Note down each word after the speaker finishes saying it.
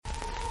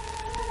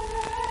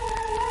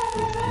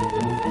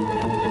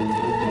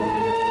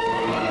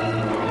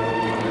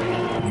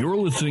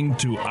listening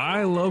to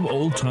I Love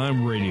Old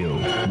Time Radio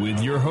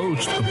with your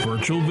host,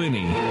 Virtual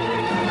Vinny.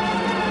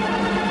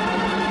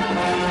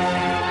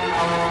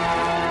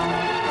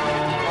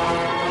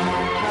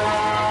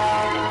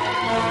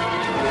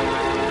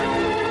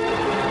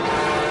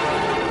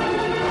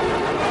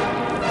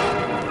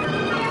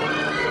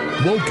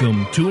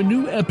 Welcome to a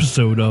new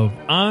episode of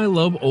I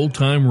Love Old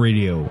Time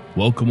Radio.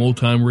 Welcome, Old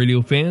Time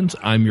Radio fans.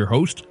 I'm your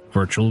host,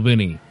 Virtual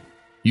Vinny.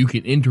 You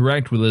can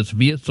interact with us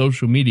via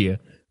social media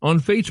on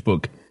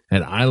Facebook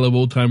at I Love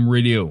Old Time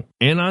Radio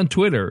and on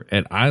Twitter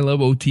at I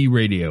Love OT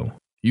Radio.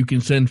 You can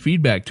send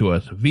feedback to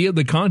us via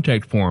the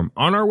contact form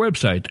on our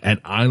website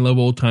at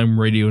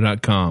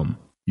iloveoldtimeradio.com.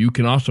 You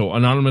can also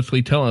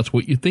anonymously tell us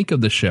what you think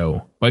of the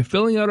show by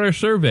filling out our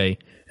survey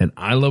at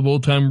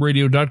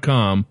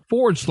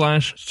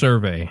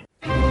iloveoldtimeradio.com/survey.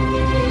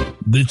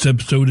 This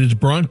episode is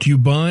brought to you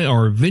by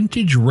our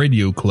Vintage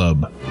Radio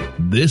Club.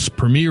 This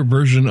premier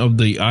version of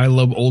the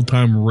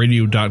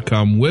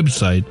iloveoldtimeradio.com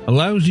website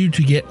allows you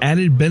to get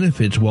added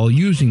benefits while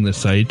using the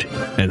site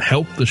and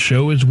help the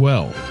show as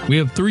well. We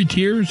have 3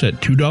 tiers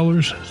at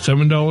 $2,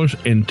 $7,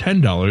 and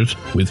 $10,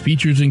 with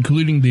features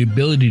including the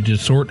ability to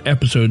sort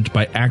episodes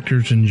by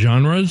actors and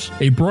genres,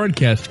 a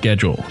broadcast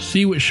schedule,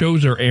 see what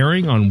shows are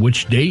airing on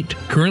which date.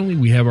 Currently,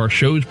 we have our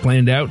shows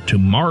planned out to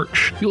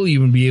March. You'll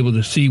even be able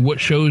to see what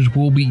shows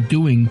we'll be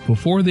doing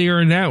before they are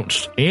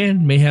announced,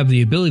 and may have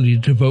the ability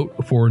to vote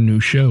for new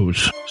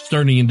shows.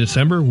 Starting in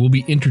December, we'll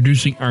be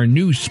introducing our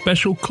new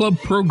special club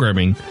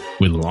programming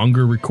with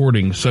longer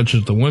recordings such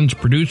as the ones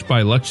produced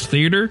by Lux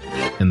Theater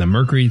and the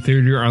Mercury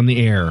Theater on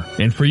the Air.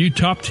 And for you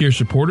top tier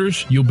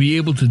supporters, you'll be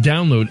able to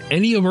download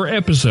any of our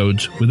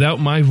episodes without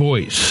my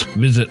voice.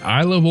 Visit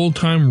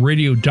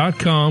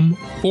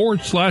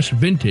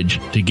iloveoldtimeradio.com/vintage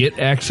to get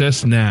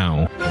access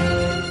now.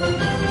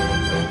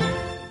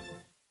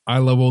 I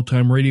Love Old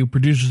Time Radio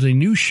produces a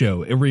new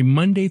show every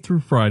Monday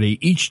through Friday,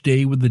 each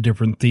day with a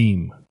different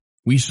theme.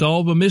 We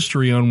solve a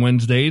mystery on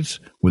Wednesdays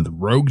with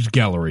Rogues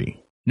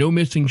Gallery. No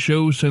missing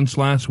shows since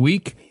last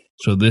week,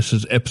 so this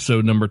is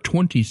episode number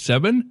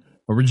 27,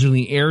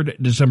 originally aired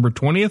December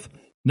 20th,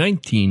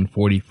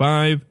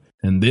 1945,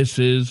 and this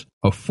is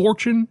A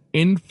Fortune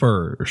in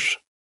Furs.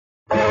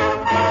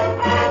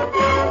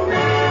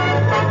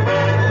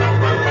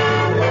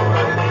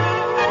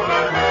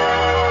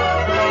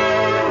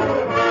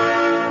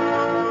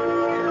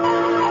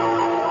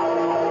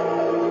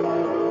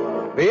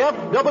 The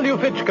F.W.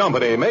 Fitch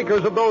Company,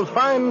 makers of those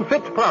fine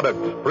Fitch products,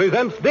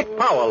 presents Dick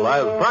Powell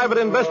as private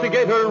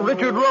investigator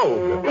Richard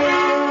Rogue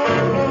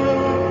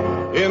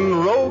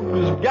in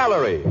Rogue's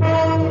Gallery.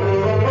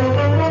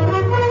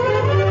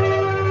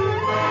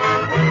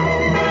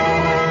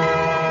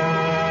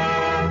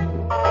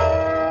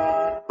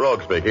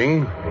 Rogue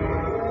speaking.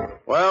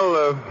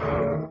 Well,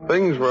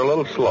 things were a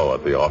little slow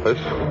at the office,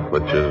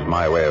 which is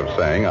my way of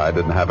saying I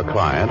didn't have a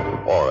client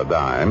or a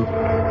dime.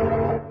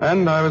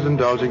 And I was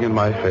indulging in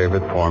my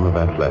favorite form of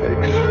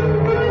athletics,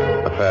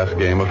 a fast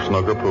game of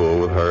snooker pool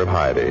with Herb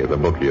Heide, the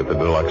bookie at the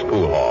Deluxe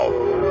Pool Hall.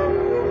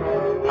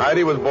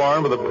 Heide was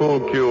born with a pool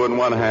cue in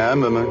one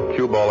hand and a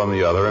cue ball in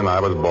the other, and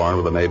I was born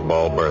with an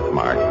 8-ball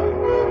birthmark.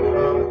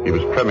 He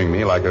was trimming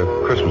me like a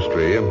Christmas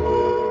tree, and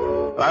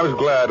I was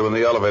glad when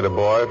the elevator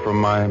boy from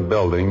my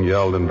building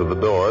yelled into the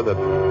door that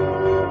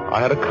I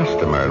had a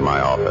customer in my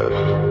office.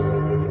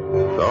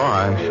 So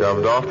I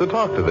shoved off to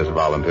talk to this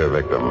volunteer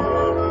victim.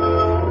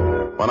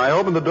 When I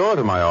opened the door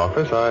to my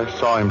office, I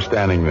saw him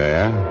standing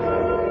there,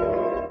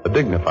 a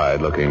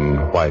dignified-looking,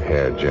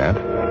 white-haired gent,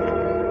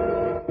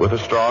 with a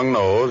strong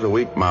nose, a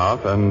weak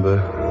mouth, and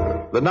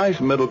the nice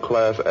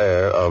middle-class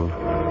air of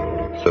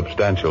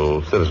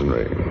substantial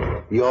citizenry.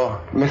 You're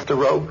Mr.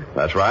 Rogue?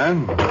 That's right.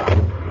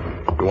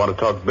 You want to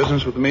talk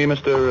business with me,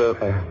 Mr.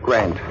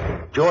 Grant.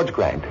 George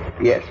Grant,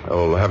 yes.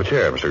 Oh, have a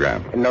chair, Mr.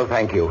 Grant. No,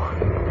 thank you.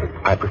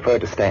 I prefer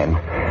to stand.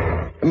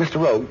 Mr.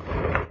 Rogue,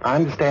 I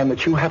understand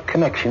that you have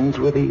connections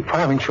with the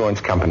fire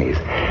insurance companies,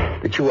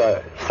 that you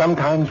are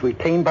sometimes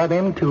retained by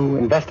them to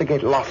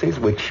investigate losses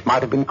which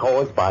might have been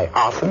caused by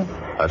arson.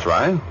 That's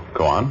right.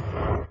 Go on.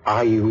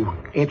 Are you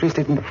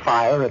interested in the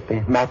fire at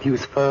the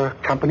Matthews Fur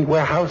Company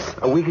warehouse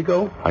a week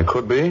ago? I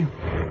could be.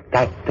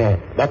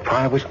 That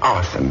fire was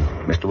arson,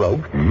 Mr.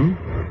 Rogue. Mm-hmm.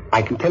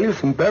 I can tell you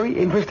some very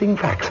interesting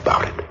facts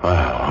about it.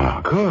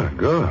 Well, good.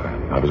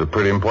 That was a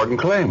pretty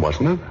important claim,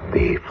 wasn't it?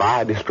 The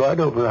fire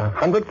destroyed over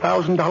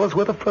 $100,000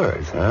 worth of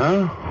furs.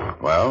 Yeah?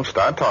 Well,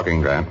 start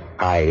talking, Grant.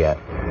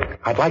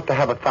 I'd like to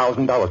have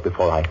 $1,000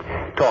 before I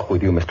talk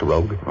with you, Mr.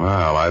 Rogue.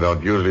 Well, I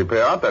don't usually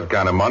pay out that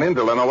kind of money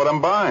until I know what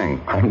I'm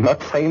buying. I'm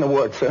not saying a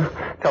word, sir,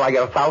 till I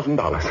get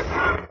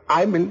 $1,000.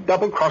 I've been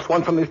double-crossed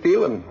once on this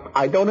deal, and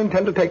I don't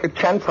intend to take a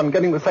chance on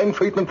getting the same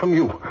treatment from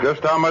you.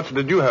 Just how much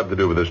did you have to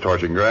do with this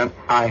torching, Grant?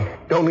 I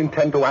don't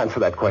intend to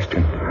answer that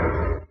question.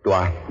 Do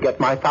I get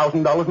my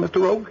 $1,000,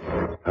 Mr. Rogue?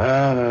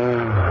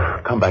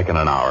 Come back in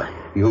an hour.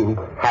 You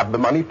have the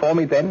money for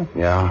me then?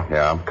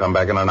 Yeah. Come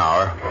back in an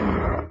hour.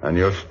 And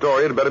your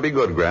story had better be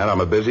good, Grant.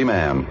 I'm a busy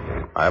man.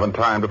 I haven't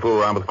time to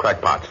fool around with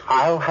crackpots.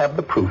 I'll have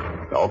the proof.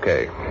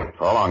 Okay.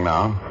 So long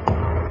now.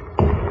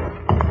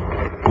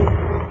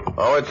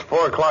 Oh, it's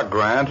 4 o'clock,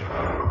 Grant.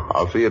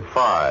 I'll see you at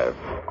 5.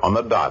 On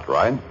the dot,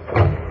 right?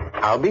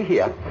 I'll be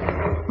here.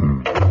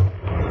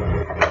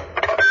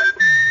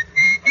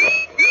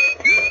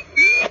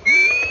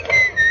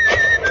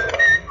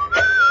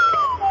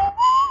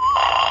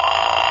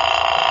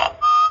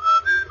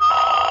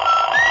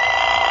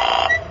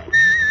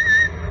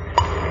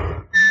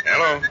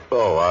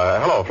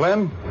 Hello,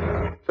 Flynn.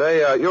 Say,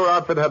 your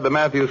outfit had the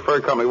Matthews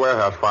Fur Company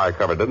warehouse fire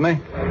covered, didn't he?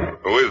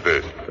 Who is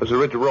this? This is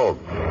Richard Rogue.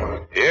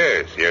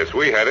 Yes,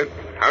 we had it.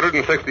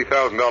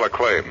 $160,000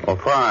 claim. Oh,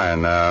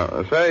 fine.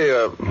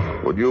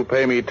 Would you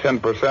pay me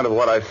 10% of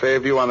what I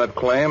saved you on that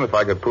claim if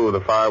I could prove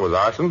the fire was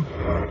arson?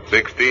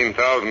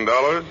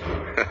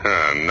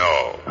 $16,000?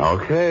 No.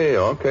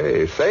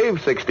 Okay. Save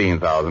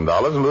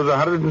 $16,000 and lose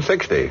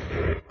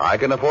 $160,000. I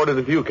can afford it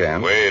if you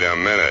can. Wait a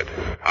minute.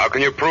 How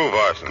can you prove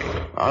arson?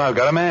 Well, I've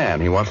got a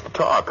man. He wants to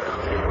talk.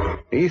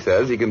 He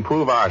says he can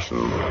prove arson.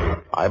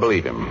 I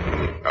believe him.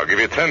 I'll give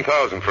you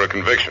 $10,000 for a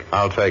conviction.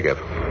 I'll take it.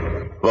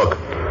 Look,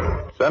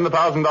 send the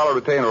 $1,000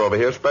 retainer over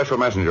here, special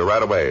messenger,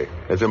 right away.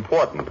 It's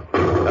important. Hey,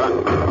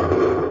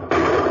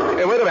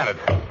 wait a minute.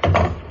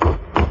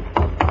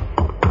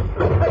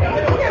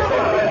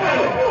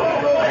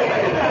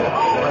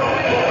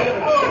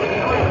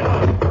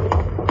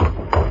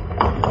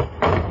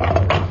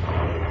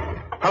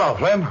 Hello,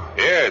 Flynn.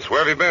 Yes,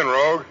 where have you been,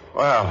 Rogue?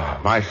 Well,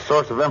 my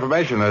source of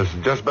information has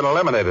just been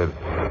eliminated.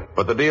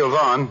 But the deal's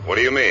on. What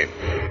do you mean?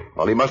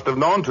 Well, he must have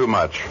known too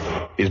much.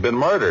 He's been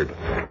murdered.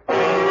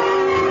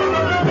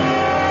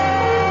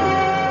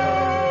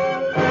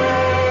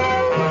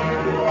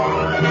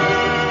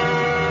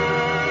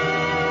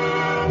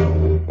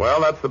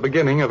 Well, that's the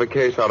beginning of a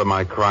case out of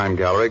my crime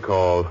gallery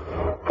called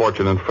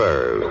Fortune and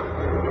Furs.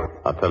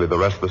 I'll tell you the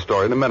rest of the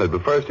story in a minute,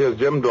 but first here's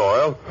Jim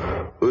Doyle,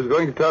 who's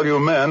going to tell you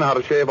men how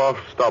to shave off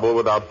stubble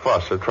without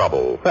fuss or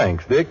trouble.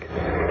 Thanks, Dick.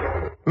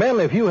 Men,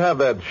 if you have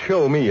that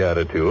show-me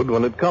attitude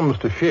when it comes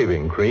to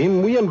shaving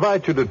cream, we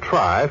invite you to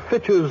try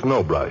Fitch's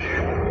No Brush.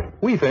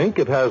 We think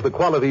it has the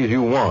qualities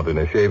you want in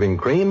a shaving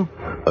cream: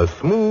 a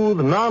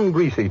smooth,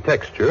 non-greasy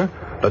texture,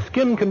 a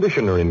skin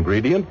conditioner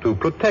ingredient to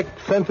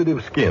protect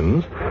sensitive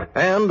skins,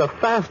 and a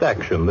fast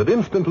action that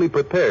instantly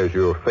prepares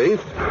your face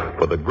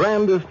for the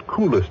grandest,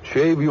 coolest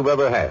shave you've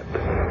ever had.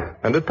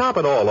 And to top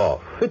it all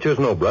off, Fitch's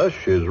No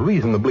Brush is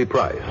reasonably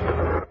priced.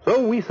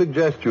 So we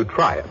suggest you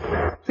try it.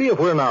 See if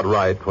we're not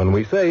right when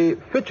we say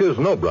Fitch's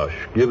No Brush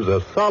gives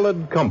a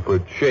solid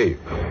comfort shave.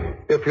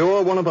 If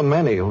you're one of the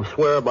many who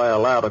swear by a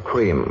lather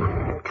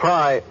cream,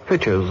 try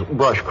Fitch's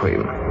Brush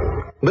Cream.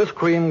 This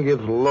cream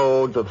gives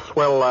loads of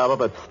swell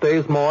lather that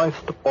stays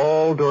moist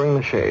all during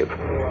the shave.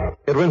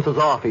 It rinses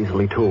off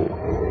easily, too.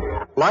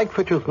 Like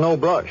Fitch's No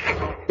Brush,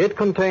 it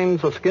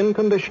contains a skin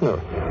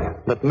conditioner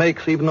that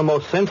makes even the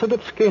most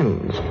sensitive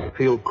skins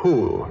feel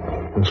cool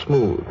and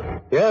smooth.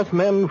 Yes,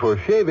 men, for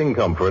shaving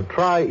comfort,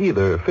 try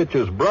either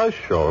Fitch's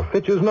Brush or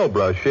Fitch's No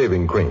Brush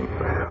shaving cream.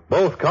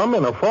 Both come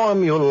in a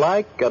form you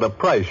like at a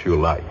price you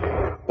like.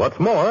 What's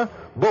more,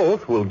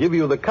 both will give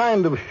you the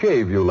kind of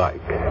shave you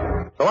like.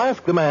 So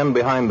ask the man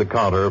behind the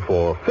counter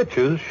for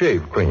Fitch's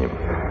shave cream.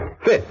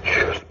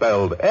 Fitch,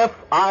 spelled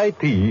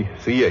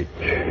F-I-T-C-H.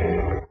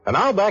 And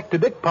now back to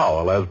Dick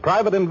Powell as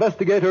Private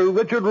Investigator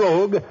Richard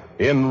Rogue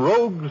in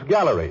Rogue's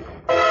Gallery.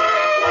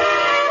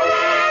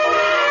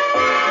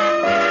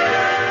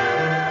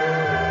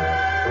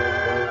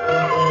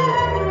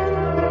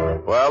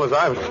 Well, as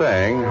I was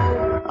saying,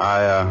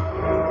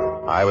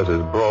 I was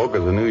as broke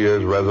as a New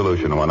Year's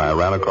resolution when I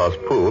ran across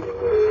proof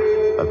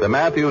that the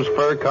Matthews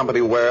Fur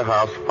Company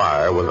warehouse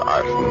fire was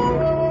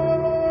arson.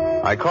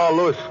 I called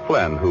Louis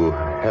Flynn, who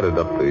headed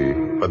up the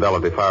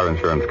Fidelity Fire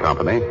Insurance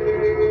Company,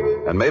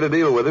 and made a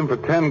deal with him for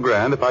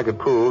 $10,000 if I could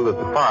prove that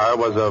the fire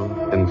was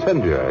of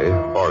incendiary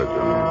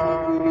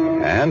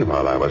origin. And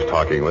while I was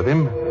talking with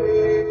him,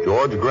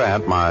 George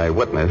Grant, my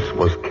witness,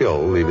 was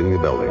killed leaving the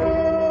building.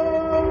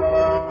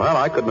 Well,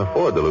 I couldn't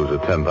afford to lose a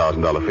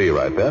 $10,000 fee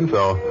right then,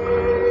 so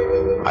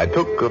I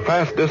took a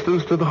fast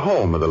distance to the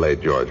home of the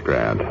late George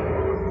Grant.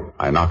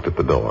 I knocked at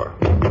the door.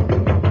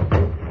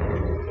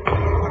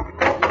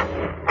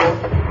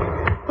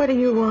 What do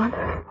you want?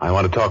 I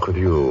want to talk with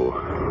you.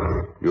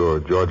 You're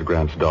George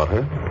Grant's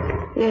daughter?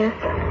 Yes.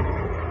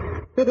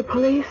 You're the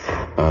police?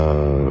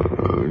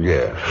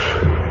 Yes.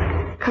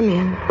 Come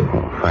in.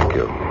 Oh, thank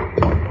you.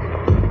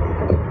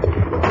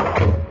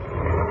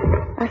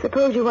 I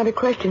suppose you want to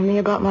question me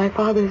about my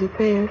father's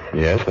affairs.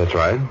 Yes, that's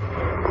right.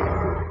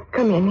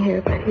 Come in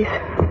here, please.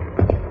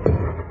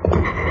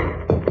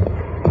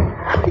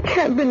 I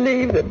can't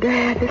believe that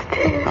Dad is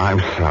dead. I'm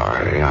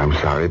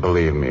sorry,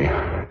 believe me.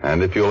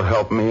 And if you'll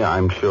help me,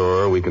 I'm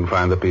sure we can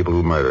find the people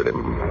who murdered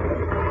him.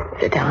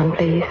 Sit down,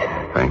 please.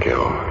 Thank you.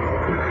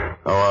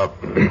 Oh,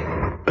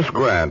 Miss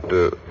Grant,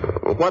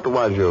 what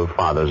was your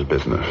father's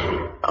business?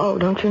 Oh,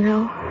 don't you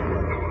know?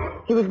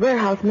 He was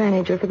warehouse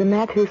manager for the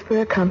Matthews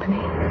Fur Company.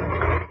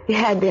 He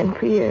had been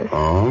for years.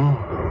 Oh?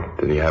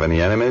 Did he have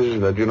any enemies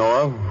that you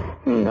know of?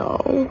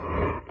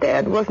 No.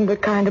 Dad wasn't the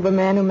kind of a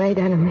man who made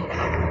enemies.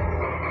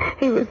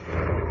 He was...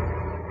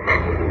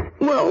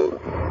 Well,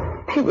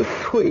 He was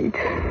sweet.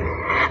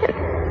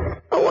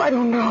 Oh, I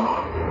don't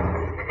know.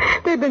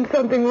 There'd been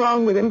something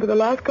wrong with him for the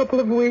last couple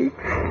of weeks.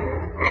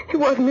 He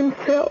wasn't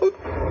himself.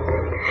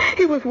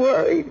 He was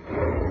worried.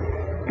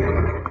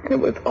 And it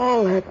was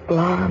all that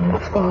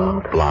blonde's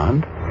fault.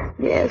 Blonde?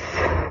 Yes,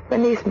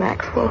 Bernice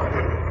Maxwell.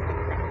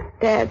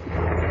 Dad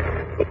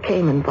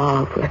became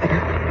involved with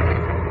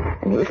her.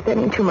 And he was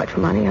spending too much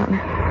money on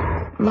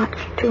her. Much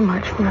too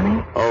much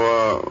money.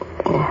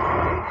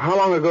 How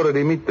long ago did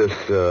he meet this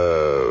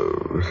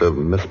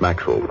Miss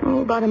Maxwell? Oh,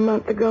 about a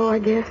month ago, I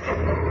guess.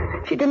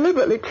 She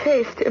deliberately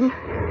chased him.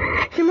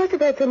 She must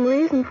have had some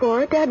reason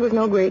for it. Dad was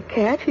no great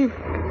catch. He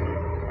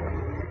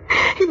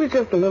was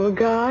just a little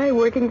guy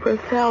working for a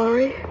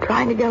salary,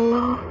 trying to get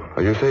along.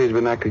 Well, you say he's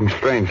been acting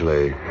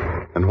strangely.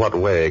 In what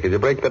way? Could you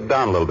break that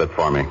down a little bit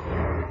for me?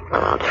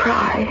 Well, I'll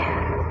try.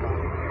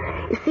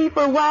 You see,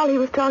 for a while he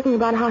was talking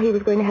about how he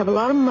was going to have a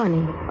lot of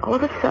money. All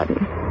of a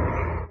sudden.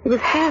 He was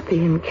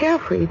happy and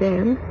carefree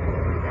then.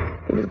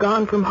 He was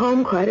gone from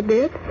home quite a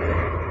bit.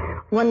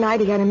 One night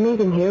he had a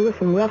meeting here with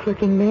some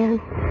rough-looking men.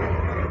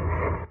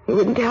 He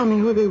wouldn't tell me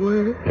who they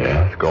were.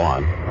 Yes, go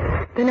on.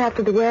 Then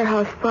after the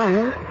warehouse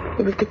fire,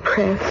 he was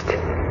depressed.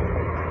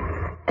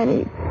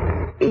 And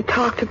he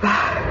talked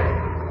about...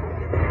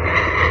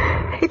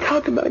 He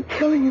talked about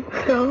killing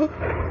himself.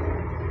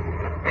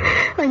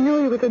 I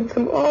knew he was in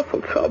some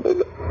awful trouble,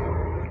 but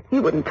he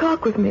wouldn't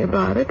talk with me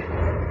about it.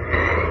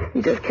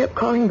 He just kept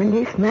calling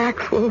Bernice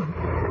Maxwell.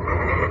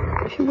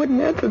 She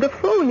wouldn't answer the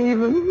phone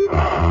even.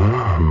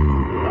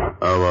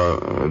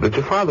 Did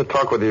your father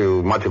talk with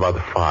you much about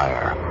the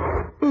fire?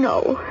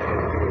 No.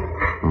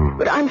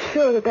 But I'm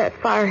sure that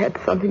fire had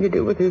something to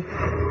do with his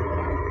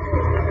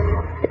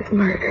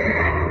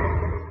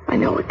murder. I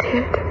know it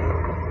did.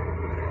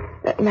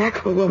 That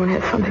Maxwell woman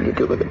has something to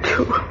do with it,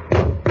 too.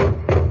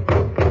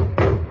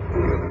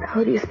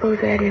 Who do you suppose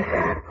that is?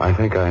 I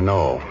think I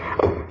know.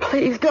 Oh,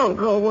 please don't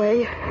go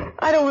away.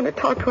 I don't want to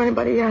talk to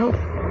anybody else.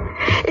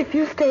 If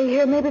you stay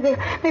here, maybe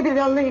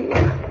they'll leave.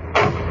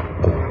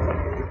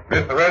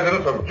 This the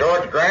residence of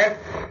George Grant?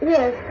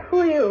 Yes. Who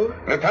are you?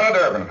 Lieutenant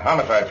Urban,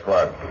 Homicide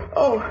Squad.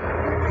 Oh.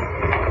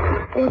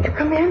 Won't you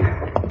come in?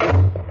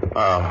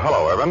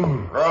 Hello,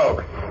 Urban.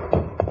 Rogue,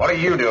 what are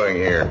you doing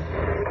here?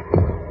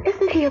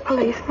 Isn't he a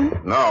policeman?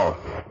 No.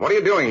 What are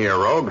you doing here,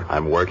 Rogue?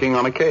 I'm working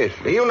on a case.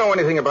 Do you know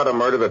anything about a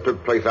murder that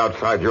took place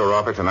outside your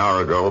office an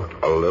hour ago?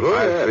 A little.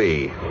 I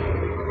see.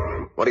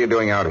 What are you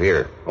doing out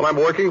here? Well, I'm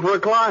working for a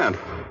client.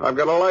 I've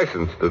got a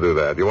license to do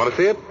that. You want to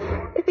see it?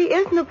 If he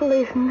isn't a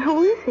policeman,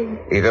 who is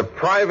he? He's a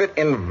private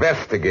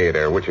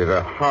investigator, which is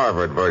a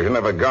Harvard version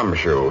of a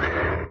gumshoe.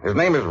 His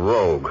name is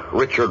Rogue,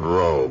 Richard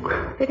Rogue.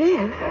 It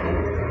is?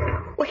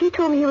 Well, he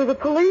told me he was a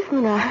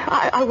policeman.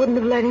 I wouldn't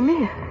have let him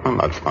in. Well,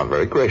 that's not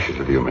very gracious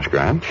of you, Miss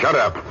Grant. Shut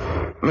up.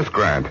 Miss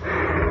Grant,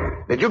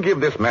 did you give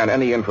this man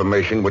any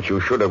information which you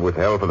should have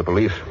withheld for the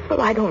police?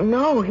 Well, I don't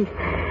know.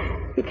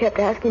 He kept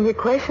asking me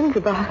questions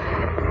about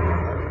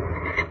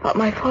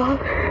my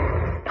father.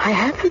 I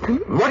answered him.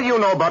 What do you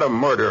know about a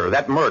murder,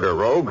 that murder,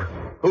 Rogue?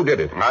 Who did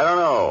it? I don't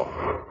know.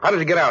 How did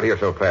you get out here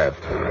so fast?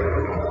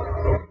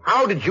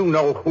 How did you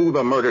know who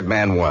the murdered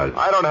man was?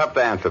 I don't have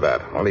to answer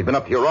that. Well, he'd been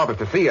up to your office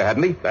to see you,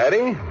 hadn't he?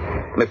 Daddy?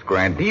 Miss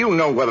Grant, do you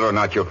know whether or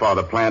not your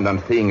father planned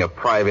on seeing a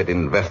private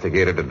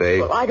investigator today?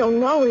 Well, I don't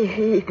know.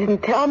 He didn't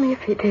tell me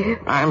if he did.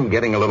 I'm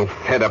getting a little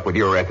fed up with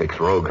your ethics,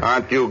 Rogue.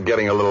 Aren't you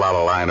getting a little out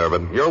of line,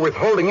 Urban? You're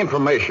withholding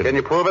information. Can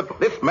you prove it?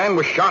 This man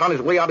was shot on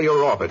his way out of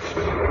your office.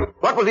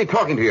 What was he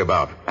talking to you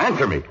about?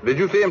 Answer me. Did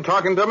you see him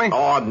talking to me?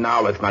 Oh,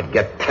 now let's not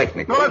get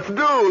technical.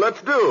 Well,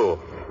 let's do.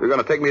 You're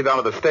going to take me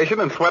down to the station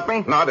and sweat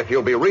me? Not if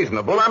you'll be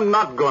reasonable. Well, I'm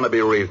not going to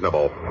be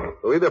reasonable.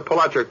 So either pull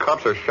out your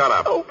cuffs or shut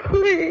up. Oh,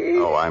 please.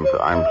 Oh, I'm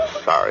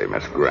sorry,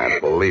 Miss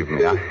Grant. Believe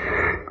me,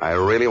 I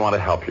really want to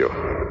help you.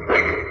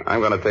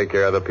 I'm going to take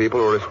care of the people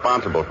who are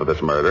responsible for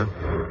this murder.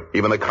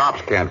 Even the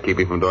cops can't keep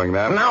me from doing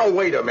that. Now,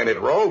 wait a minute,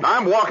 Rogue.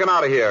 I'm walking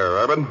out of here,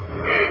 Urban.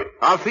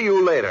 I'll see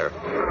you later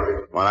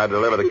when I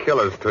deliver the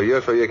killers to you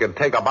so you can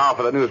take a bow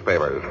for the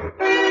newspapers.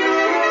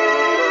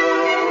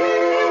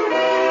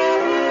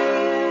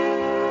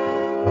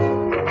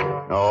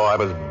 Oh, I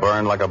was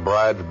burned like a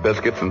bride's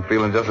biscuits and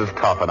feeling just as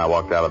tough when I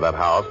walked out of that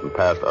house and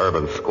passed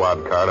Urban's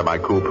squad car to my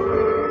coupe.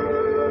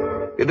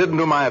 It didn't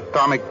do my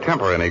atomic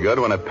temper any good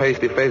when a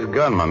pasty-faced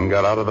gunman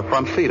got out of the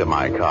front seat of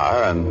my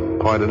car and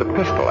pointed a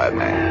pistol at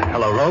me.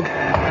 Hello, Rogue.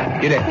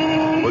 Get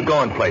in. We're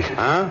going places.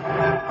 Huh?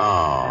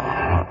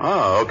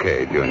 Oh,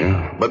 okay,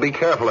 Junior. But be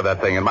careful of that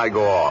thing. It might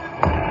go off.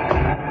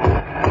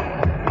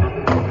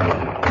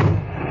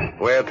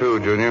 Where to,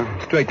 Junior?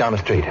 Straight down the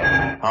street.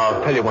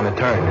 I'll tell you when to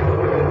turn.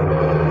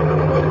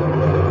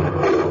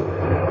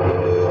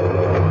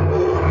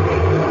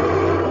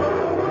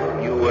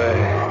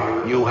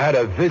 You had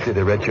a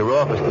visitor at your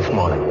office this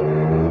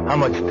morning. How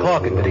much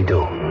talking did he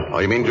do? Oh,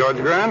 you mean George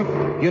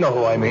Grant? You know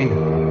who I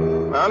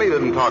mean. Well, he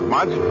didn't talk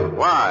much.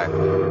 Why?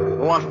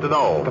 Who wants to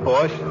know? The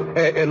boss.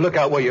 Hey, look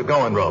out where you're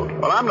going, Rogue.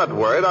 Well, I'm not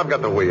worried. I've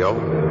got the wheel.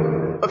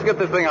 Let's get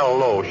this thing out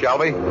low, shall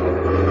we?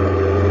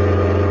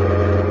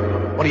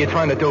 What are you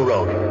trying to do,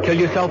 Rogue? Kill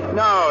yourself?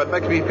 No, it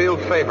makes me feel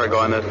safer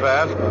going this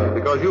fast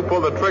because you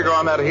pulled the trigger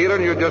on that heater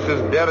and you're just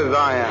as dead as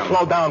I am.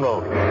 Slow down,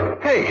 Rogue.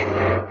 Hey,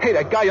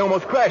 that guy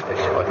almost crashed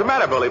us. What's the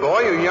matter, bully boy?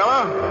 You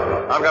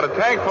yellow? I've got a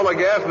tank full of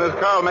gas and this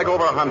car will make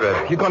over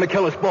 100. You're going to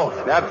kill us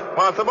both. That's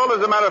possible.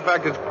 As a matter of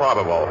fact, it's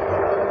probable.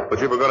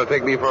 But you were going to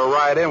take me for a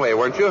ride anyway,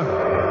 weren't you?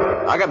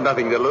 I got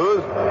nothing to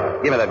lose.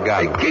 Give me that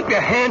gun. Hey, keep your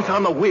hands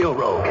on the wheel,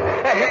 Rogue.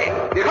 Hey,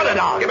 cut it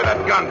out. Give me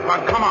that gun,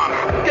 Punk. Come on.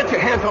 Get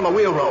your hands on the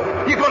wheel, Rogue.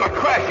 You're going to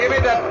crash. Give me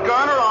that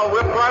gun or I'll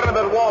rip right into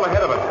that wall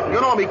ahead of us.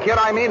 You know me, kid.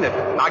 I mean it.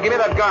 Now, give me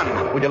that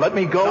gun. Would you let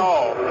me go?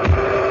 No.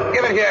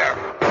 Give it here.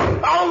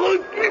 Oh,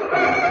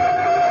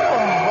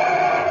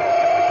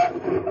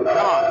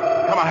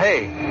 Come on.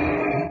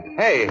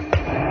 Hey.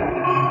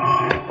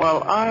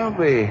 Well, I'll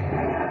be.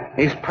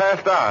 He's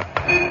passed out.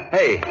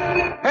 Hey.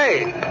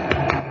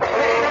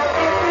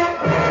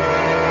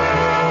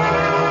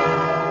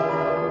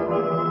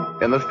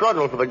 In the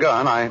struggle for the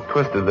gun, I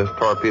twisted this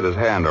torpedo's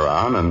hand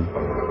around and,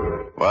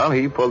 well,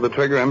 he pulled the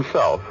trigger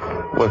himself,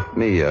 with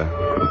me a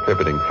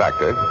contributing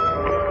factor.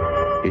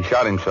 He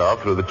shot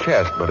himself through the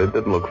chest, but it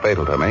didn't look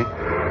fatal to me.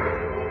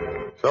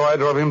 So I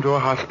drove him to a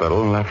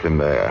hospital and left him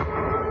there.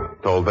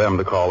 Told them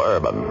to call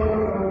Urban.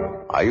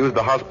 I used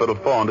the hospital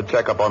phone to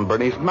check up on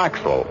Bernice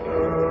Maxwell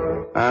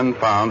and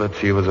found that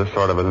she was a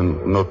sort of a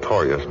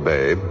notorious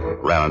babe,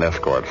 ran an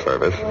escort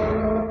service,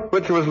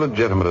 which was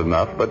legitimate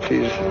enough, but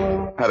she's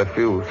had a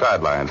few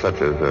sidelines, such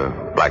as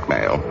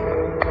blackmail.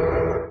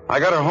 I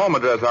got her home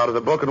address out of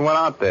the book and went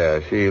out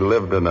there. She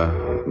lived in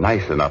a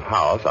nice enough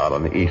house out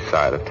on the east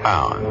side of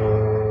town.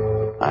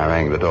 I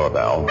rang the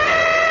doorbell.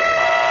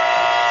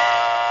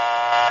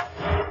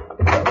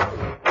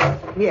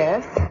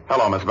 Yes?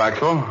 Hello, Miss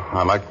Maxwell.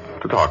 I'd like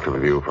to talk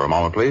to you for a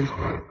moment, please.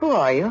 Who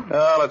are you?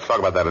 Let's talk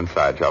about that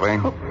inside, shall we?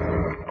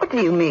 What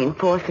do you mean,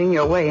 forcing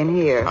your way in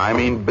here? I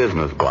mean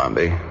business,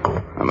 Blondie.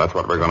 And that's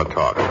what we're going to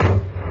talk.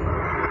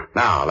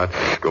 Now, let's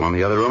go in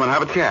the other room and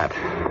have a chat.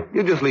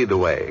 You just lead the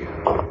way.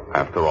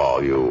 After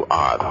all, you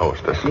are the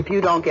hostess. If you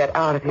don't get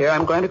out of here,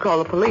 I'm going to call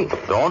the police.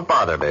 Don't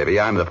bother, baby.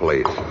 I'm the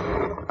police.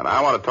 And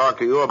I want to talk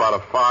to you about a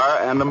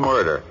fire and a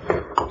murder.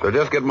 So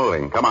just get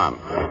moving. Come on.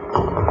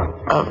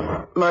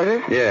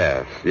 Murder?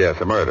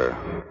 Yes, a murder.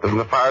 Doesn't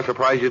the fire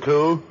surprise you,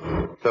 too?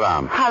 Sit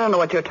down. I don't know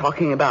what you're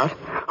talking about.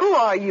 Who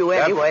are you,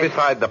 anyway? That's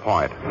beside the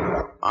point.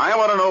 I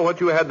want to know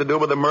what you had to do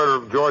with the murder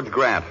of George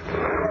Grant.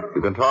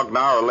 You can talk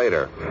now or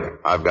later.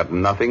 I've got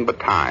nothing but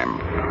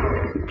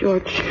time.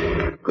 George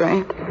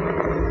Grant?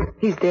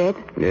 He's dead?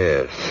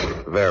 Yes,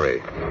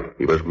 very.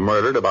 He was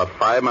murdered about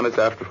 5 minutes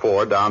after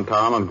 4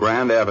 downtown on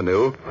Grand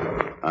Avenue,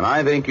 and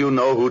I think you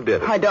know who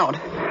did it. I don't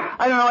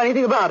know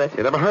anything about it.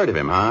 You never heard of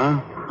him,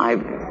 huh? I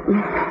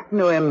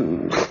knew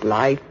him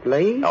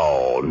slightly.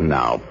 Oh,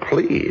 now,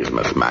 please,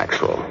 Miss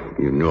Maxwell.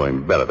 You knew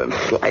him better than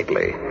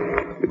slightly.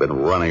 You've been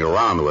running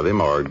around with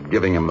him or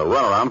giving him the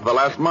runaround for the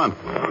last month.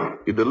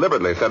 You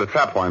deliberately set a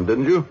trap for him,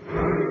 didn't you?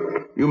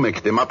 You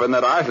mixed him up in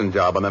that arson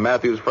job on the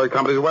Matthews Fur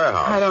Company's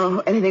warehouse. I don't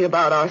know anything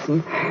about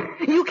arson.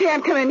 You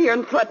can't come in here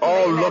and threaten me.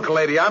 Oh, look,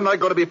 lady, I'm not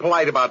going to be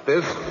polite about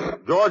this.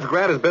 George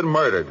Grant has been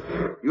murdered.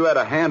 You had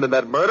a hand in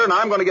that murder, and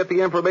I'm going to get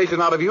the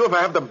information out of you if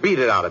I have to beat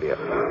it out of you.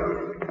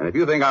 And if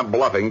you think I'm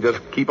bluffing,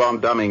 just keep on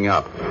dumbing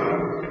up.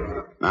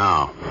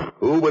 Now,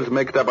 who was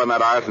mixed up on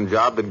that arson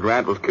job that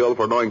Grant was killed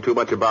for knowing too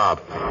much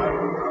about?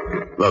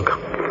 Look,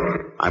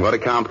 I'm going to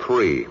count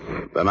 3.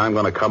 Then I'm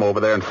going to come over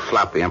there and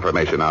slap the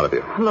information out of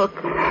you. Look.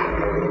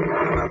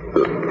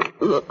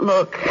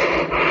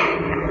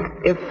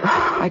 If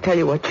I tell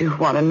you what you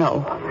want to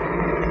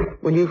know,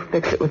 will you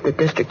fix it with the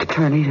district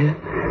attorney to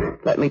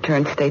let me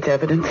turn state's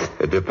evidence?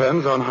 It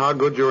depends on how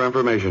good your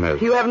information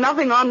is. You have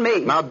nothing on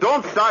me. Now,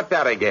 don't start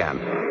that again.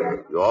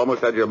 You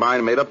almost had your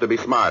mind made up to be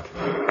smart.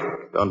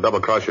 Don't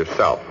double-cross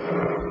yourself.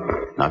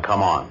 Now,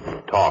 come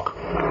on. Talk.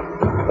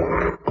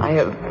 I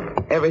have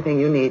everything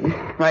you need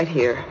right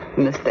here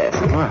in this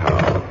desk.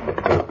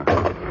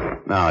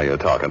 Well, now you're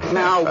talking.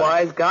 Now,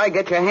 wise guy,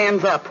 get your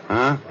hands up.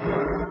 Huh?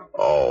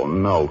 Oh,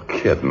 no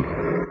kidding.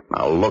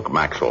 Now, look,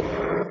 Maxwell.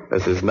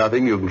 This is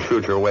nothing you can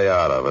shoot your way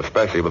out of,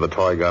 especially with a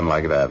toy gun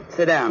like that.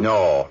 Sit down.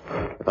 No.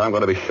 If I'm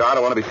going to be shot, I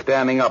want to be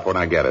standing up when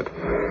I get it.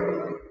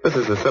 This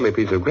is a silly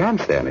piece of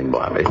grandstanding,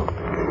 Blondie.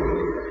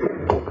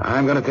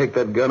 I'm going to take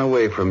that gun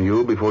away from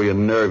you before you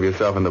nerve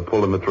yourself into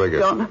pulling the trigger.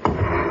 Don't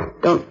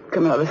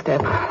come another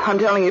step. I'm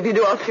telling you, if you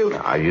do, I'll shoot.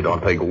 Now, you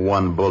don't think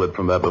one bullet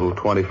from that little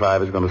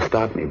 .25 is going to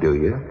stop me, do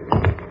you?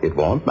 It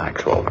won't,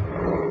 Maxwell.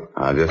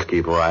 I'll just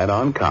keep right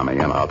on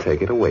coming, and I'll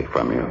take it away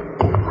from you.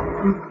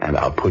 And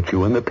I'll put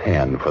you in the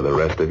pen for the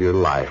rest of your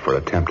life for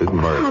attempted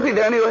murder. I'll be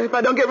there anyway if I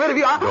don't get rid of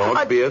you.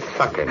 Don't be a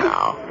sucker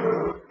now.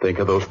 Think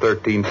of those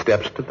 13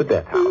 steps to the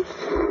death house.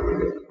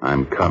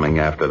 I'm coming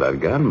after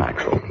that gun,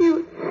 Maxwell.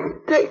 You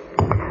take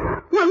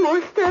one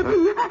more step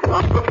and...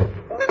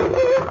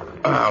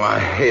 Well, I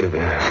hated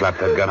to slap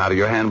that gun out of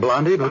your hand,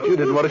 Blondie, but you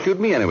didn't want to shoot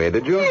me anyway,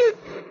 did you?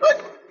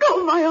 Let go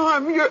of my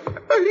arm. You're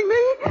hurting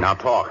me. Now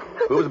talk.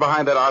 Who was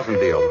behind that arson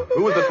deal?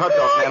 Who was the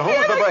touch-off man? Who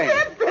was the brain? I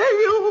can't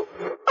tell you.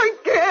 I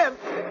can't.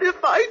 If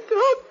I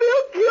talk,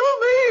 they'll kill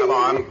me. Come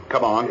on. on,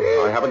 come on.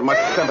 I haven't much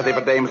sympathy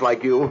for dames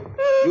like you.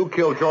 You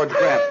killed George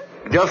Grant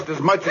just as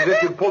much as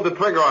if you pulled the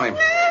trigger on him.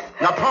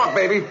 Now talk,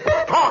 baby.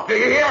 Talk, do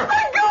you hear?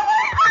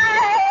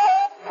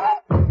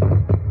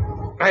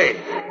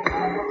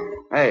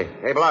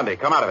 Hey, Blondie,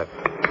 come out of it.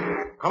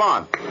 Come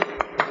on.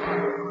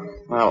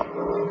 Well,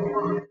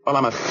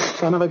 I'm a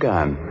son of a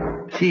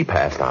gun. She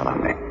passed out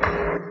on me.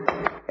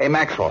 Hey,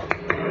 Maxwell,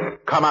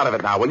 come out of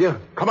it now, will you?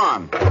 Come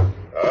on.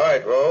 All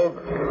right,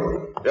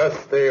 Rogue.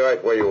 Just stay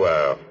right where you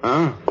are.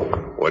 Huh?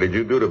 What did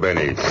you do to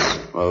Bernice?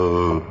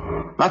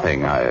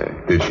 Nothing.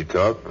 Did she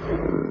talk?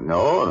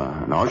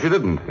 No, she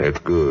didn't. That's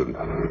good.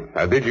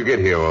 How did you get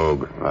here,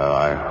 Rogue? Well,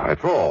 I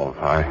drove.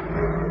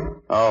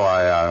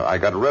 I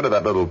got rid of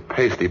that little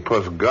pasty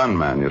puss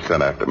gunman you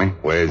sent after me.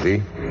 Where is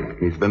he?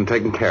 He's been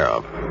taken care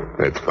of.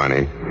 That's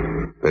funny.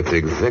 That's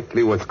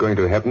exactly what's going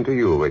to happen to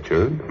you,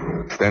 Richard.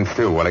 Stand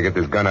still while I get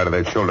this gun out of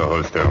that shoulder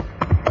holster.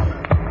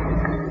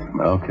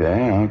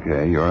 Okay.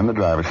 You're in the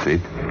driver's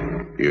seat.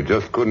 You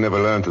just couldn't ever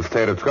learn to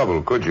stay out of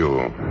trouble, could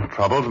you?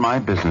 Trouble's my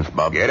business,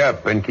 Bob. Get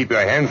up and keep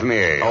your hands in the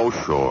air. Oh,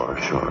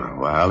 sure.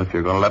 Well, if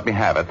you're going to let me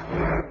have it,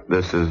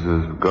 this is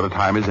as good a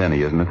time as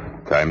any, isn't it?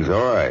 Time's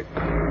all right.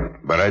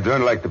 But I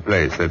don't like the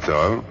place, that's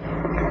all.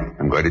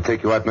 I'm going to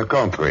take you out in the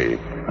country.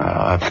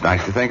 That's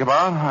nice to think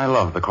about. I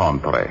love the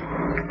country.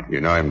 You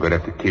know I'm going to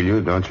have to kill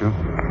you, don't you?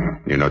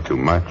 You know too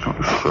much.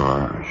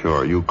 Oh,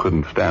 sure. You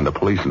couldn't stand a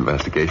police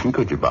investigation,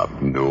 could you,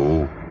 Bob?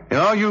 No. You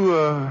know,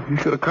 you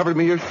should have covered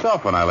me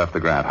yourself when I left the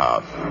Grant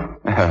house.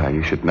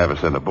 You should never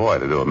send a boy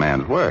to do a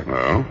man's work.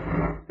 No?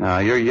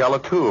 You're yellow,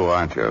 too,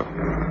 aren't you?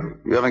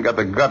 You haven't got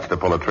the guts to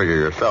pull a trigger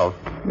yourself.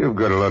 You've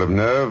got a lot of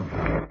nerve,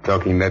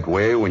 talking that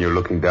way when you're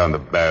looking down the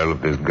barrel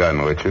of this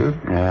gun, Richard.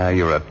 Yeah,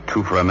 you're a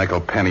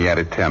two-for-a-nickel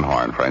penny-added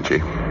tin-horn,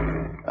 Frenchie.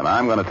 And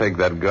I'm going to take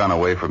that gun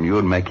away from you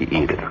and make you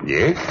eat it.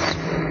 Yes?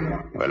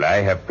 Well, I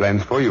have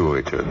plans for you,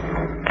 Richard.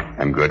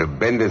 I'm going to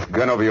bend this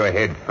gun over your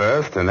head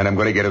first, and then I'm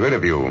going to get rid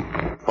of you.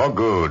 For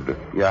good.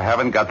 You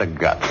haven't got the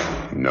guts.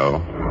 No.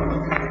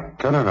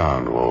 Turn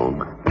around,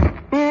 Rogue.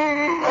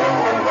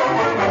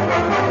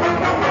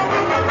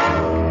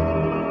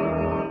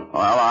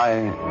 Well,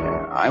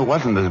 I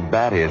wasn't as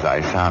batty as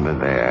I sounded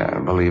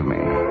there, believe me.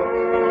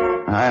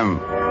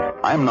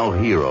 I'm no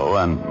hero,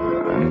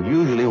 and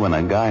usually when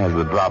a guy has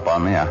the drop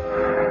on me,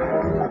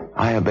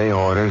 I obey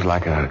orders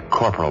like a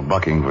corporal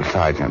bucking for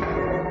sergeant.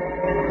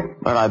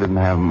 But I didn't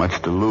have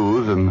much to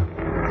lose, and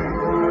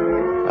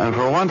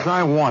for once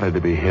I wanted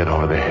to be hit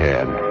over the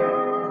head.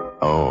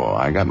 Oh,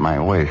 I got my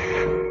wish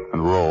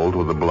and rolled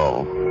with the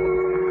blow.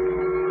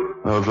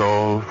 Those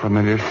old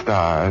familiar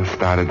stars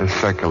started to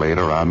circulate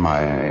around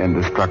my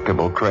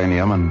indestructible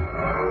cranium, and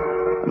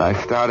I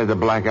started to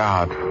black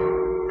out.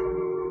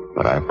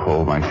 But I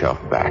pulled myself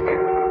back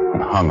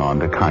and hung on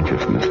to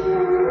consciousness.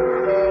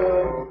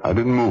 I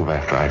didn't move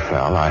after I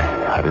fell.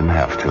 I didn't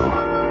have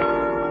to.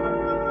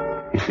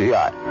 You see,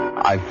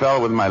 I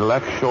fell with my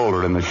left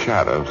shoulder in the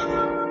shadows,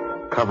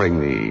 covering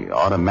the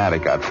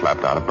automatic I'd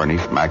slapped out of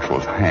Bernice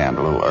Maxwell's hand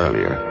a little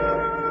earlier.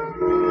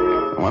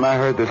 When I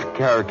heard this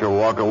character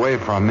walk away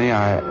from me,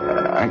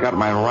 I got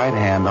my right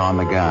hand on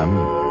the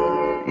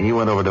gun. He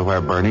went over to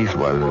where Bernice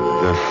was,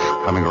 just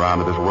coming around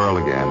to this world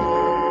again.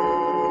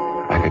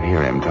 I could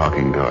hear him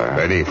talking to her.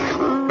 Bernice! Get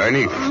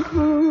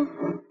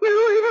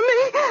away from me!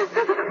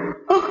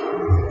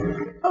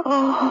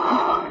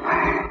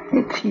 Oh,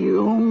 it's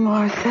you,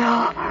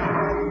 Marcel.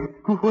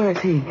 Where's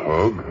he?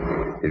 Rogue,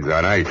 he's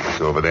on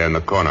ice over there in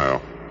the corner.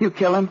 You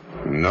kill him?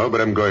 No,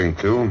 but I'm going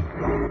to.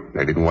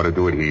 I didn't want to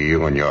do it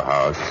here in your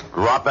house.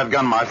 Drop that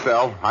gun,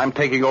 Marcel. I'm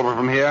taking over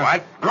from here.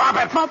 What? Drop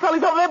it! Marcel,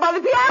 he's over there by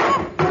the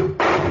piano!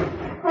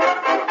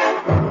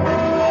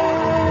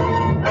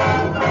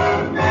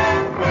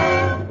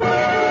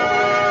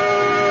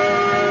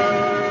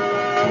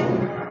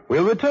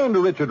 We'll return to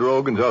Richard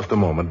Rogue in just a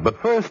moment, but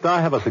first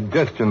I have a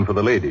suggestion for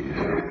the ladies.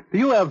 Do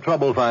you have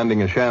trouble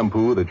finding a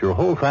shampoo that your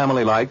whole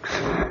family likes?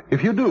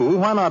 If you do,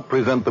 why not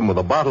present them with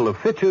a bottle of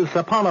Fitch's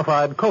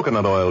Saponified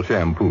Coconut Oil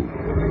Shampoo?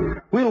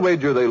 We'll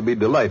wager they'll be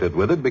delighted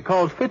with it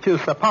because Fitch's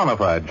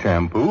Saponified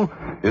Shampoo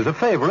is a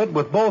favorite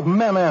with both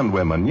men and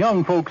women,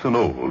 young folks and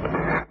old.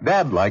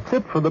 Dad likes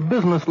it for the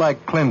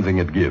business-like cleansing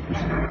it gives.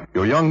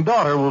 Your young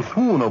daughter will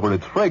swoon over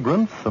its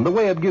fragrance and the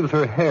way it gives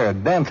her hair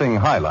dancing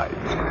highlights.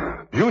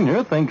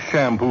 Junior thinks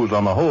shampoos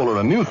on the whole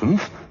are a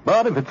nuisance,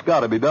 but if it's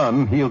got to be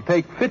done, he'll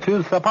take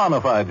Fitch's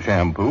Saponified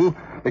Shampoo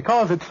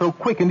because it's so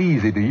quick and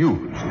easy to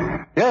use.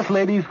 Yes,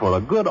 ladies, for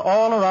a good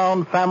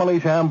all-around family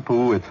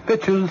shampoo, it's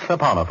Fitch's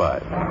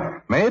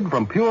Saponified. Made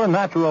from pure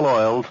natural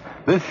oils,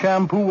 this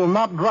shampoo will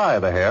not dry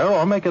the hair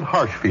or make it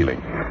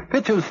harsh-feeling.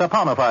 Fitch's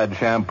Saponified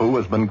Shampoo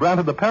has been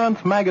granted the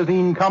Parents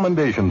Magazine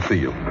Commendation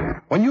Seal.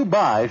 When you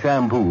buy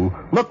shampoo,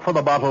 look for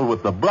the bottle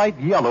with the bright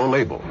yellow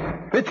label.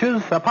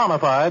 Fitch's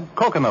Saponified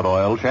Coconut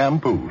Oil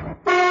Shampoo.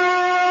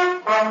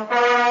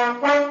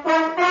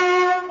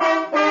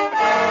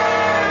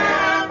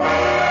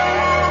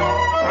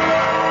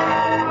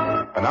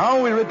 And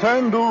now we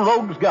return to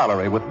Rogue's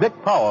Gallery with Dick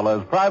Powell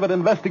as private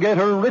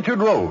investigator Richard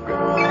Rogue.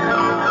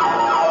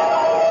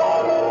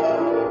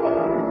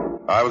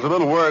 I was a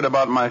little worried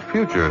about my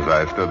future as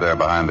I stood there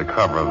behind the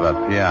cover of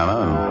that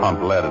piano and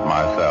pumped lead at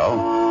my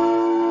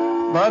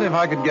cell. But if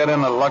I could get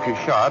in a lucky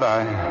shot,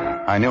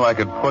 I knew I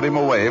could put him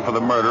away for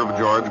the murder of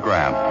George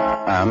Grant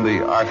and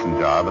the arson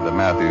job at the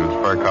Matthews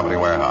Fur Company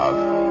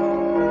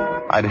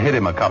warehouse. I'd hit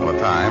him a couple of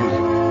times,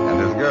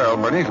 and his girl,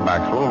 Bernice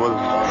Maxwell,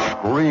 was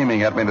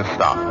screaming at me to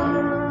stop.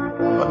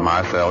 But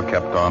Marcel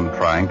kept on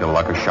trying to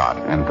luck a shot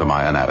into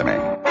my anatomy.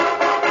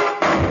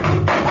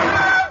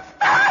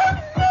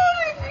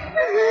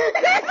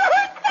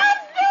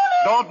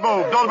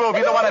 Don't move,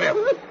 either one of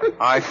you.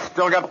 I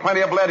still got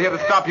plenty of lead here to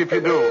stop you if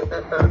you do.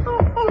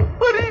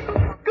 What are you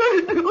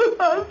going to do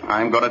with us?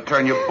 I'm going to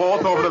turn you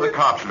both over to the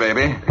cops,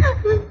 baby.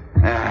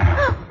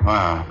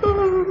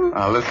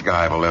 Well, this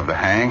guy will live to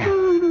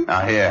hang.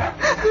 Now, here,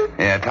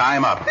 tie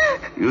him up.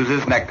 Use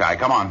his necktie.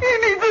 Come on. He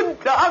needs a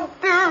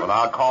doctor. Well,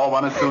 I'll call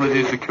one as soon as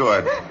he's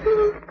secured.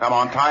 Come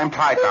on, tie him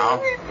tight now.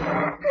 He's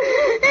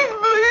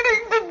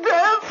bleeding to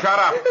death. Shut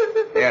up.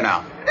 Here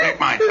now. Take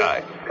my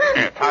tie.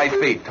 Here, tie his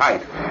feet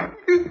tight.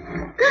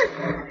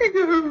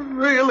 You're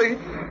really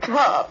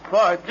tough,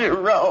 aren't you,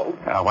 Rogue?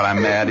 When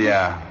I'm mad,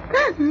 yeah.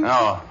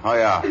 Oh,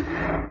 yeah.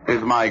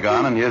 Here's my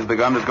gun, and here's the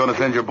gun that's going to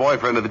send your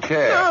boyfriend to the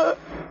chair.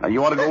 Now,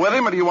 you want to go with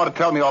him, or do you want to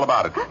tell me all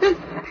about it?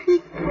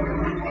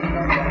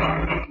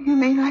 You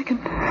mean I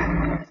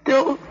can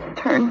still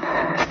turn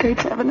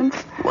state's evidence?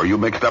 Were you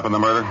mixed up in the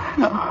murder?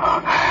 No.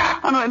 I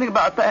don't know anything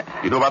about that.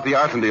 You know about the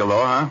arson deal,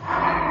 though,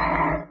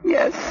 huh?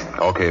 Yes.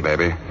 Okay,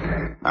 baby.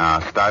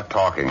 Now, start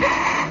talking.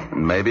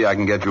 And maybe I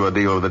can get you a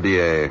deal with the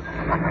DA.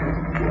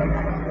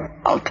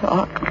 I'll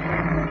talk.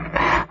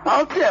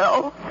 I'll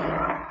tell.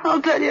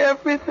 I'll tell you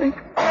everything.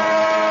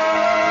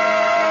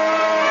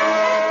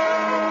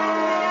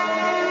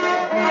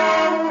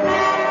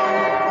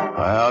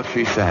 Well,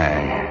 she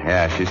sang.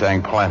 Yeah, she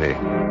sang plenty.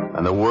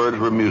 And the words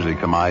were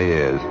music to my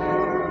ears.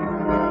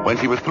 When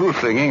she was through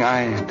singing,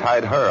 I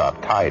tied her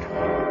up tight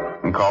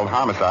and called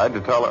homicide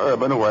to tell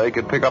Urban where he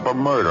could pick up a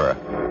murderer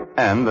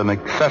and an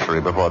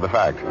accessory before the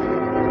fact.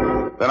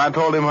 Then I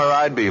told him where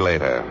I'd be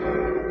later.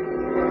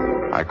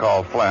 I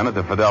called Flynn at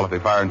the Fidelity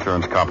Fire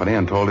Insurance Company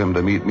and told him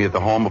to meet me at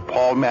the home of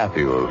Paul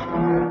Matthews,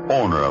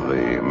 owner of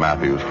the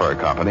Matthews Fur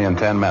Company, in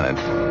 10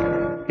 minutes.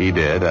 He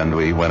did, and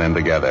we went in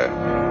together.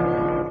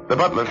 The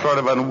butler sort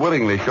of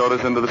unwittingly showed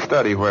us into the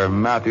study where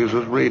Matthews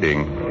was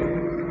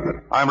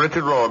reading. I'm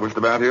Richard Rogue,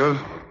 Mr. Matthews.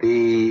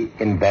 The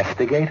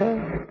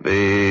investigator?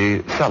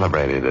 The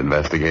celebrated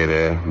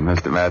investigator,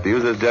 Mr.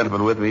 Matthews. This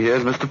gentleman with me here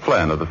is Mr.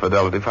 Flynn of the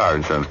Fidelity Fire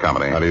Insurance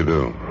Company. How do you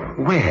do?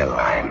 Well,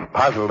 I'm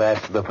puzzled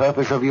as to the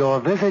purpose of your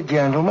visit,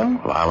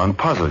 gentlemen. Well, I'll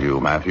unpuzzle you,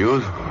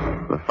 Matthews.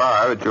 The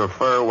fire at your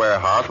fur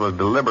warehouse was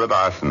deliberate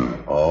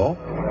arson. Oh?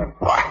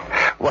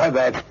 Why,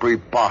 that's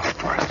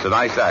preposterous. It's a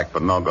nice act,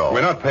 but no go.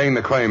 We're not paying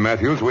the claim,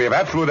 Matthews. We have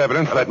absolute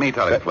evidence. Let me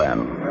tell you,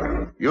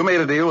 Flynn. You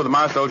made a deal with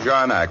Marcel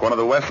Jarnac, one of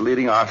the West's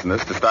leading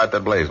arsonists, to start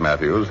that blaze,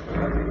 Matthews.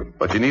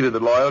 But you needed the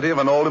loyalty of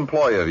an old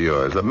employee of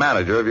yours, the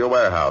manager of your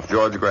warehouse,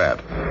 George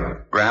Grant.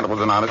 Grant was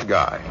an honest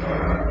guy.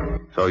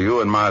 So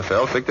you and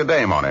Marcel sicked a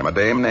dame on him, a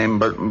dame named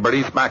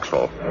Bernice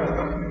Maxwell.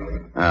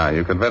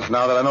 You convinced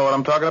now that I know what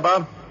I'm talking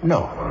about?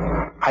 No.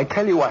 I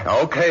tell you what.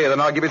 Okay,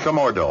 then I'll give you some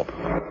more dope.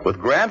 With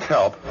Grant's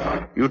help,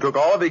 you took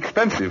all of the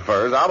expensive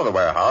furs out of the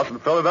warehouse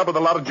and filled it up with a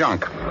lot of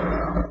junk.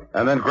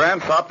 And then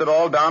Grant sopped it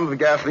all down with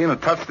the gasoline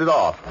and touched it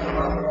off.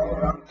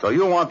 So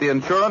you want the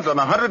insurance on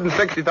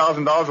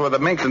 $160,000 worth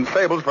of minks and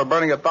sables for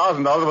burning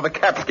 $1,000 worth of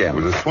cat skin. It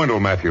was a swindle,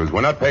 Matthews.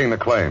 We're not paying the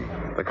claim.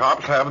 The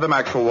cops have the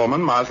Maxwell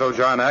woman, Marcel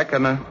Jarnac,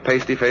 and a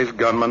pasty-faced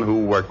gunman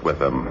who worked with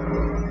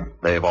them.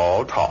 They've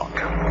all talked.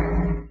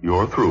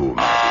 You're through.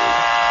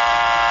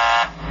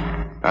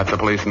 That's the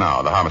police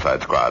now, the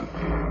homicide squad.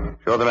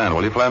 Show them in,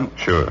 will you, Flynn?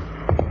 Sure.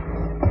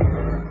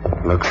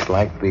 Looks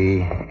like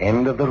the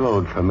end of the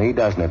road for me,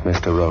 doesn't it,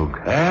 Mr. Rogue?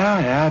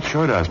 Yeah, it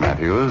sure does,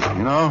 Matthews.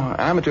 You know,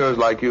 amateurs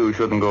like you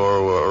shouldn't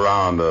go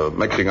around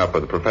mixing up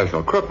with the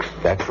professional crooks.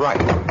 That's right.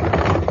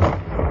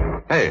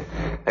 Hey,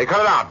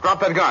 cut it out. Drop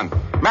that gun.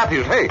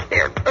 Matthews, hey.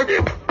 Here.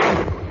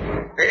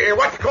 Hey,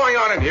 what's going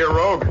on in here,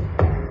 Rogue?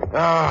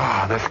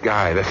 This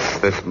guy,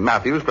 this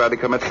Matthews tried to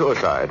commit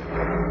suicide.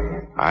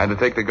 I had to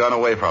take the gun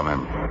away from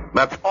him.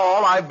 That's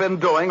all I've been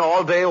doing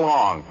all day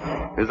long.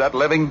 Is that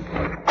living?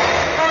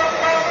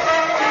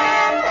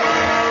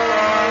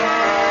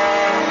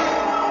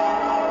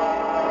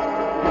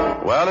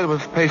 Well, it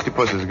was Pasty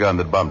Puss's gun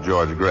that bumped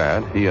George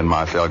Grant. He and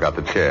Marcel got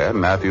the chair.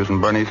 Matthews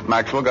and Bernice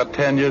Maxwell got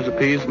 10 years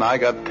apiece, and I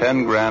got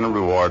 10 grand in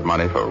reward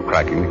money for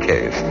cracking the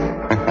case.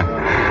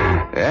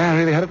 Yeah, I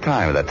really had a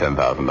time with that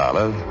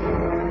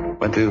 $10,000.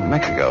 Went to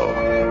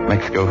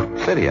Mexico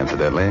City,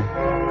 incidentally.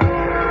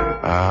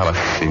 Las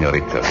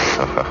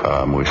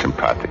señoritas, muy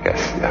simpáticas.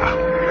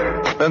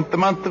 Yeah. Spent the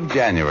month of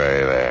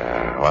January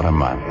there. What a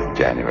month,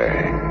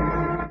 January.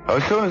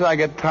 As soon as I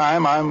get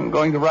time, I'm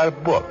going to write a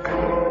book.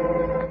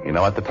 You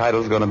know what the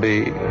title's going to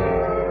be?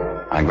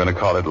 I'm going to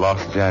call it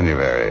Lost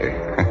January.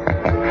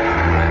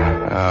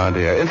 Oh,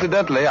 dear.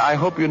 Incidentally, I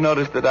hope you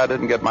noticed that I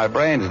didn't get my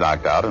brains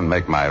knocked out and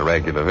make my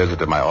regular visit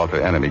to my alter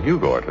enemy,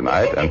 Hugor,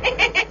 tonight. And,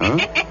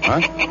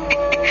 What?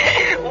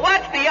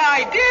 What's the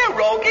idea,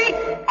 Rogie?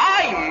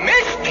 I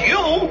missed you.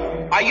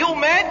 Are you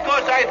mad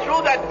because I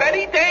threw that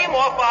Betty dame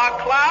off our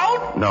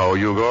cloud? No,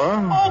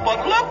 Hugor. Oh,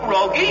 but look,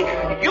 Rogie,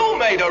 you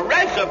made a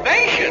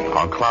reservation.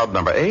 On cloud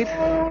number 8?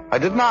 I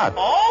did not.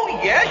 Oh,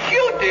 yes,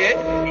 you did.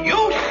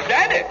 You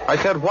said it. I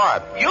said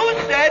what? You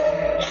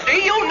said,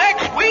 see you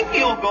next week,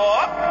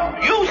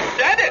 Hugor. You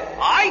said it.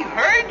 I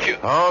heard you.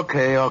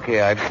 Okay,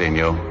 I've seen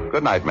you.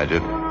 Good night,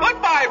 Midget.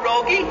 Goodbye,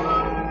 Rogie.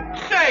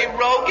 Say,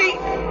 Rogie,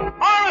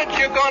 aren't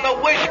you going to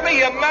wish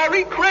me a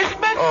Merry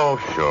Christmas? Oh,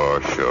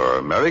 sure.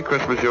 Merry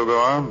Christmas,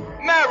 Hugor.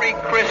 Merry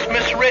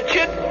Christmas,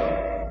 Richard.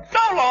 So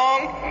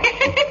long.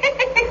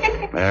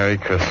 Merry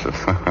Christmas.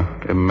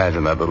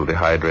 Imagine that little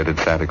dehydrated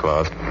Santa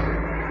Claus.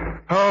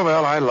 Oh,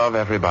 well, I love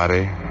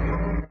everybody.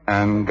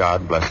 And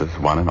God blesses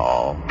one and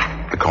all.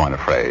 To coin a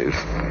phrase.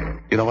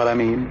 You know what I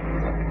mean?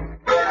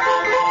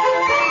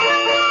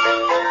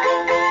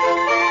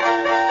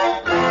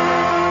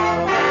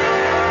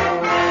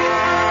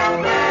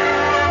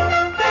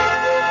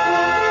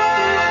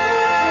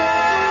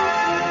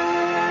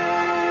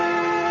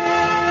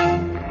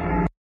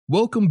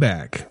 Welcome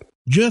back.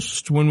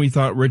 Just when we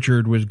thought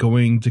Richard was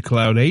going to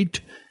Cloud 8,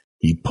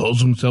 he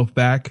pulls himself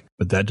back,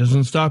 but that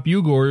doesn't stop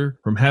Hugor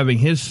from having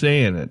his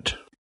say in it.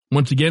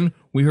 Once again,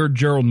 we heard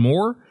Gerald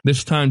Moore,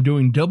 this time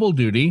doing double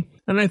duty,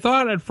 and I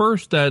thought at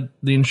first that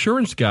the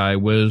insurance guy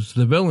was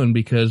the villain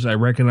because I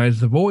recognized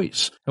the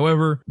voice.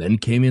 However, then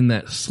came in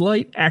that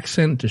slight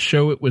accent to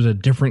show it was a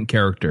different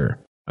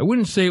character. I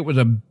wouldn't say it was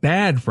a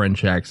bad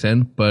French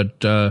accent,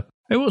 but I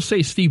will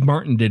say Steve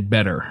Martin did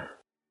better.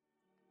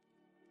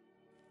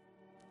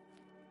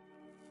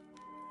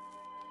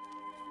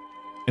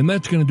 And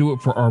that's going to do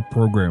it for our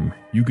program.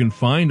 You can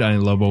find I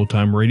Love Old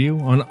Time Radio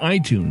on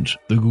iTunes,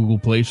 the Google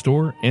Play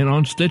Store, and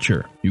on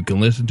Stitcher. You can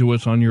listen to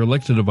us on your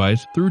Alexa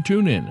device through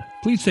TuneIn.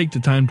 Please take the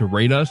time to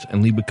rate us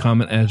and leave a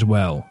comment as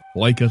well.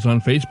 Like us on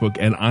Facebook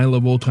at I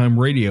Love Old Time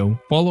Radio.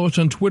 Follow us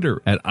on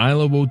Twitter at I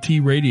Love OT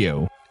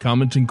Radio.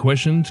 Comments and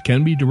questions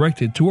can be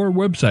directed to our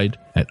website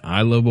at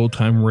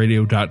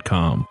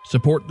iloveoldtimeradio.com.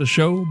 Support the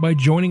show by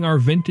joining our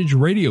Vintage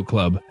Radio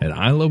Club at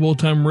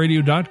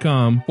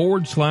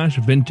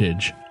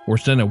iloveoldtimeradio.com/vintage. Or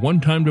send a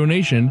one-time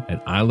donation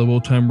at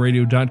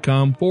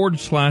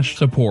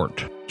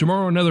iloveoldtimeradio.com/support.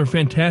 Tomorrow, another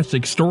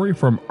fantastic story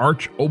from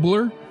Arch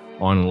Obler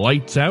on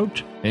Lights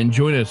Out. And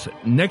join us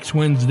next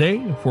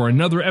Wednesday for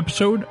another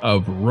episode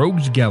of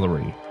Rogues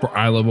Gallery. For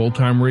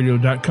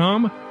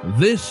iloveoldtimeradio.com,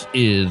 this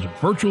is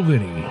Virtual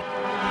Vinny.